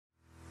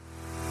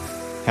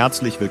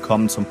Herzlich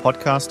willkommen zum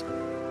Podcast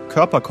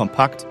Körper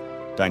kompakt,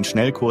 dein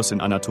Schnellkurs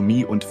in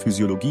Anatomie und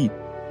Physiologie,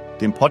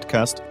 dem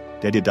Podcast,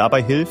 der dir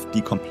dabei hilft,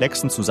 die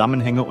komplexen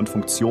Zusammenhänge und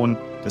Funktionen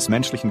des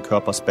menschlichen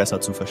Körpers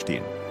besser zu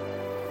verstehen.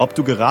 Ob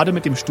du gerade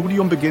mit dem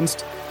Studium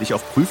beginnst, dich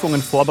auf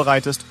Prüfungen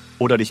vorbereitest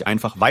oder dich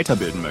einfach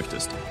weiterbilden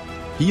möchtest,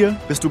 hier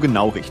bist du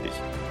genau richtig.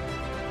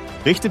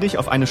 Richte dich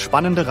auf eine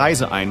spannende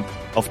Reise ein,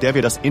 auf der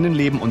wir das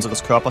Innenleben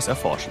unseres Körpers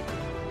erforschen.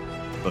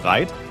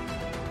 Bereit?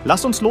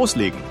 Lass uns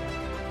loslegen!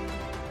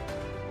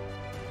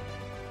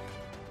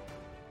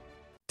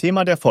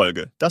 Thema der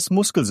Folge: das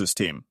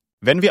Muskelsystem.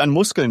 Wenn wir an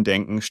Muskeln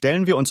denken,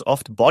 stellen wir uns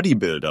oft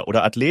Bodybuilder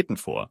oder Athleten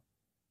vor.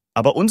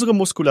 Aber unsere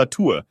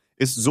Muskulatur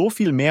ist so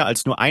viel mehr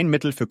als nur ein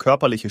Mittel für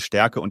körperliche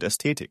Stärke und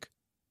Ästhetik.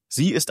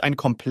 Sie ist ein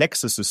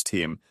komplexes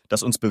System,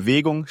 das uns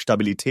Bewegung,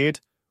 Stabilität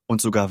und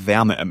sogar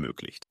Wärme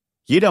ermöglicht.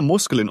 Jeder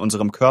Muskel in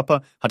unserem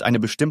Körper hat eine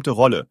bestimmte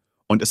Rolle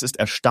und es ist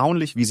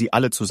erstaunlich, wie sie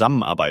alle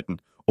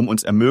zusammenarbeiten, um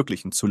uns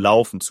ermöglichen, zu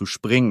laufen, zu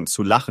springen,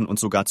 zu lachen und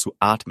sogar zu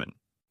atmen.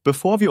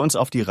 Bevor wir uns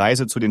auf die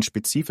Reise zu den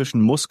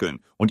spezifischen Muskeln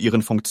und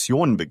ihren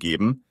Funktionen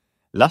begeben,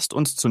 lasst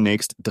uns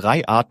zunächst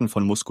 3 Arten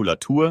von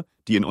Muskulatur,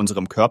 die in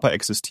unserem Körper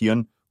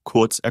existieren,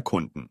 kurz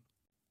erkunden.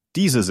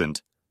 Diese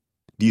sind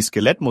die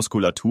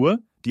Skelettmuskulatur,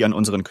 die an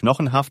unseren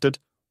Knochen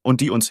haftet und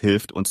die uns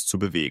hilft, uns zu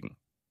bewegen.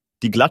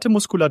 Die glatte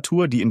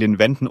Muskulatur, die in den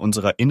Wänden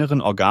unserer inneren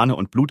Organe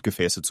und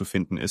Blutgefäße zu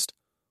finden ist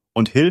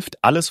und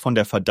hilft, alles von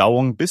der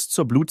Verdauung bis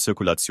zur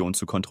Blutzirkulation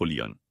zu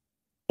kontrollieren.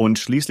 Und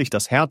schließlich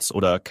das Herz-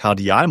 oder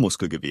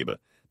Kardialmuskelgewebe,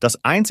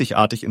 das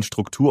einzigartig in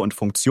Struktur und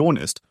Funktion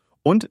ist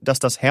und das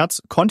das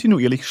Herz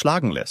kontinuierlich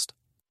schlagen lässt.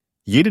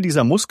 Jede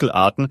dieser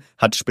Muskelarten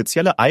hat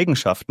spezielle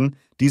Eigenschaften,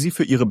 die sie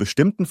für ihre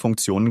bestimmten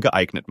Funktionen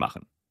geeignet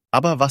machen.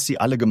 Aber was sie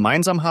alle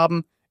gemeinsam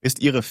haben, ist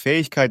ihre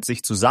Fähigkeit,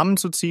 sich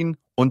zusammenzuziehen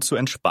und zu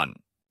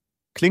entspannen.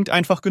 Klingt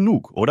einfach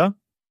genug, oder?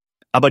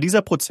 Aber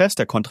dieser Prozess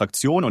der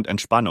Kontraktion und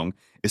Entspannung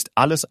ist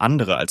alles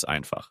andere als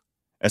einfach.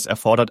 Es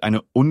erfordert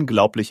eine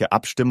unglaubliche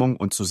Abstimmung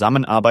und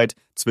Zusammenarbeit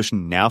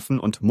zwischen Nerven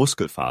und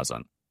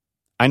Muskelfasern.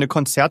 Eine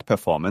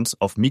Konzertperformance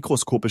auf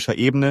mikroskopischer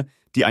Ebene,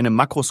 die eine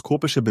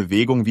makroskopische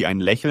Bewegung wie ein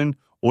Lächeln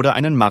oder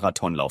einen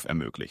Marathonlauf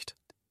ermöglicht.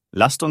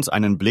 Lasst uns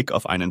einen Blick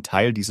auf einen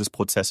Teil dieses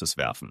Prozesses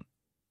werfen: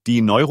 die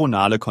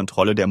neuronale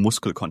Kontrolle der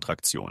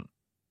Muskelkontraktion.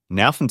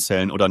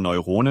 Nervenzellen oder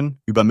Neuronen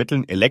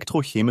übermitteln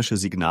elektrochemische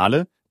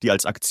Signale, die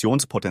als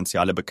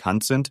Aktionspotenziale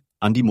bekannt sind,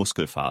 an die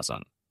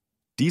Muskelfasern.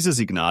 Diese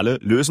Signale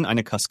lösen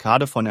eine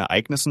Kaskade von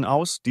Ereignissen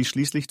aus, die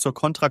schließlich zur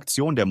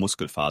Kontraktion der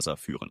Muskelfaser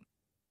führen.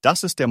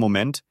 Das ist der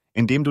Moment,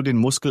 in dem du den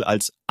Muskel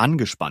als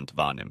angespannt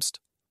wahrnimmst.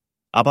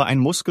 Aber ein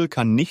Muskel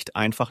kann nicht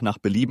einfach nach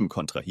Belieben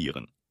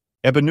kontrahieren.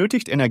 Er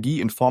benötigt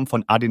Energie in Form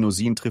von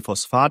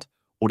Adenosintriphosphat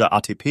oder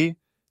ATP,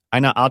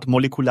 einer Art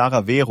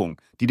molekularer Währung,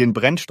 die den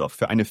Brennstoff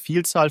für eine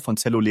Vielzahl von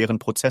zellulären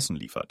Prozessen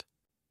liefert.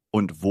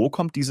 Und wo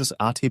kommt dieses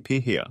ATP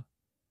her?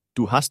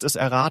 Du hast es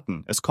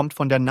erraten, es kommt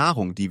von der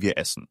Nahrung, die wir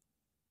essen.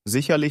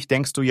 Sicherlich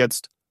denkst du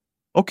jetzt: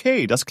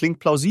 okay, das klingt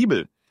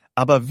plausibel,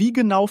 aber wie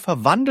genau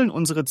verwandeln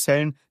unsere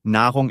Zellen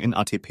Nahrung in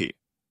ATP?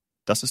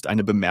 Das ist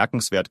eine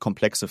bemerkenswert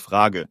komplexe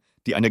Frage,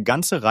 die eine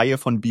ganze Reihe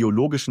von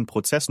biologischen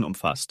Prozessen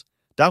umfasst,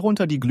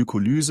 darunter die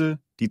Glykolyse,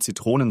 die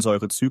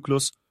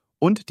Zitronensäurezyklus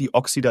und die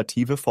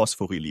oxidative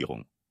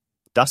Phosphorylierung.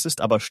 Das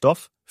ist aber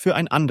Stoff für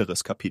ein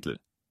anderes Kapitel.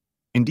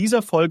 In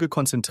dieser Folge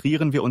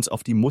konzentrieren wir uns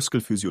auf die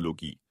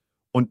Muskelphysiologie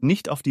und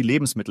nicht auf die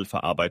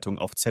Lebensmittelverarbeitung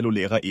auf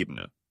zellulärer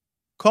Ebene.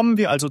 Kommen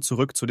wir also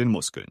zurück zu den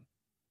Muskeln.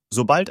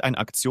 Sobald ein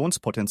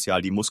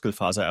Aktionspotenzial die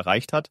Muskelfaser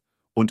erreicht hat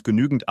und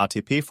genügend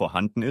ATP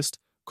vorhanden ist,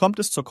 kommt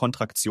es zur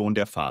Kontraktion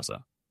der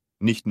Faser.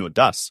 Nicht nur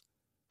das,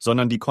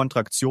 sondern die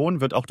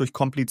Kontraktion wird auch durch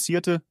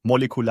komplizierte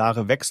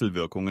molekulare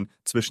Wechselwirkungen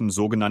zwischen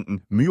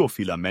sogenannten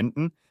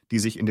Myofilamenten, die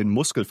sich in den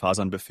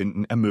Muskelfasern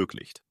befinden,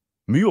 ermöglicht.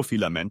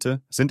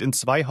 Myofilamente sind in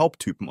 2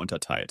 Haupttypen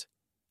unterteilt: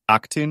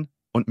 Aktin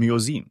und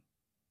Myosin.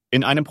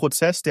 In einem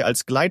Prozess, der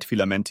als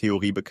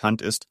Gleitfilamenttheorie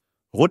bekannt ist,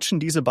 rutschen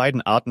diese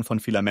beiden Arten von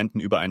Filamenten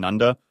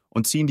übereinander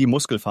und ziehen die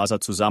Muskelfaser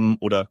zusammen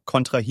oder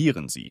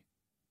kontrahieren sie.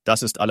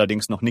 Das ist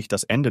allerdings noch nicht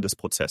das Ende des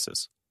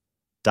Prozesses.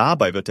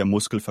 Dabei wird der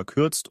Muskel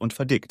verkürzt und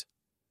verdickt.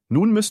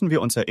 Nun müssen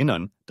wir uns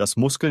erinnern, dass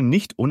Muskeln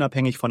nicht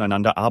unabhängig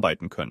voneinander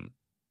arbeiten können.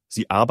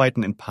 Sie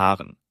arbeiten in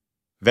Paaren.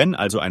 Wenn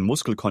also ein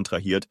Muskel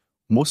kontrahiert,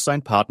 muss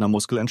sein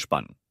Partnermuskel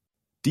entspannen.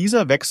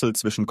 Dieser Wechsel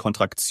zwischen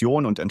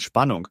Kontraktion und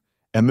Entspannung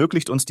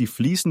ermöglicht uns die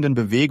fließenden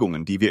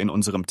Bewegungen, die wir in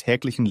unserem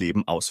täglichen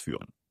Leben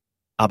ausführen.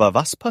 Aber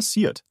was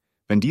passiert,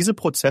 wenn diese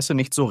Prozesse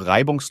nicht so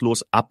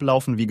reibungslos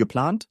ablaufen wie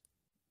geplant?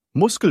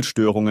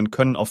 Muskelstörungen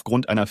können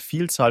aufgrund einer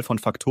Vielzahl von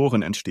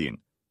Faktoren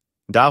entstehen,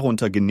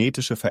 darunter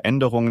genetische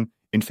Veränderungen,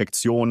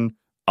 Infektionen,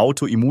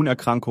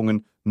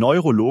 Autoimmunerkrankungen,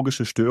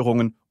 neurologische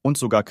Störungen und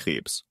sogar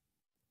Krebs.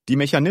 Die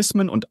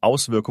Mechanismen und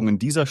Auswirkungen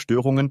dieser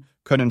Störungen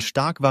können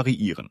stark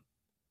variieren.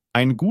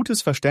 Ein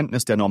gutes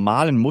Verständnis der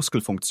normalen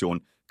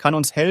Muskelfunktion kann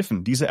uns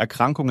helfen, diese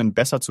Erkrankungen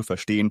besser zu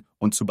verstehen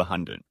und zu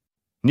behandeln.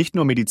 Nicht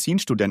nur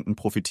Medizinstudenten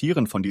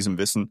profitieren von diesem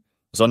Wissen,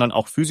 sondern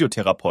auch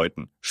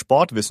Physiotherapeuten,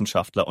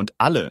 Sportwissenschaftler und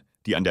alle,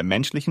 die an der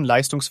menschlichen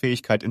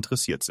Leistungsfähigkeit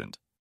interessiert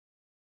sind.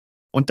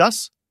 Und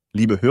das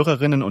Liebe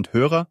Hörerinnen und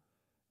Hörer,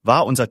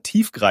 war unser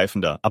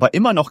tiefgreifender, aber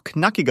immer noch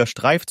knackiger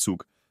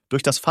Streifzug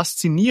durch das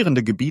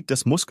faszinierende Gebiet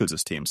des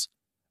Muskelsystems.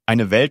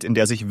 Eine Welt, in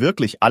der sich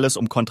wirklich alles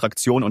um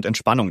Kontraktion und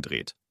Entspannung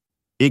dreht.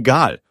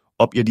 Egal,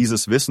 ob ihr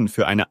dieses Wissen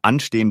für eine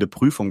anstehende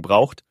Prüfung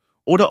braucht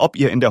oder ob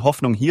ihr in der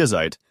Hoffnung hier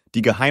seid,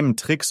 die geheimen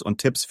Tricks und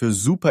Tipps für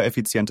super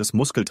effizientes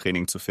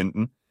Muskeltraining zu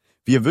finden,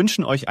 wir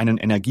wünschen euch einen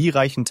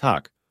energiereichen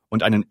Tag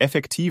und einen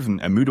effektiven,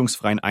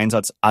 ermüdungsfreien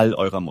Einsatz all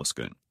eurer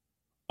Muskeln.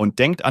 Und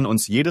denkt an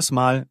uns jedes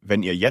Mal,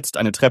 wenn ihr jetzt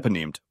eine Treppe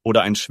nehmt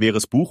oder ein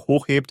schweres Buch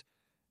hochhebt,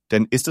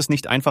 denn ist es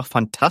nicht einfach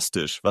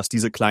fantastisch, was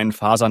diese kleinen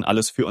Fasern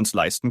alles für uns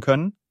leisten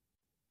können?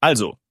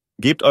 Also,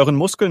 gebt euren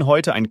Muskeln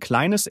heute ein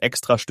kleines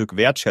Extrastück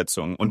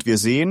Wertschätzung und wir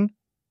sehen,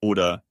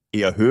 oder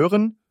eher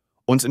hören,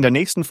 uns in der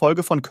nächsten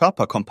Folge von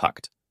Körper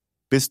kompakt.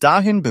 Bis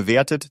dahin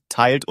bewertet,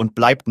 teilt und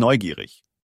bleibt neugierig.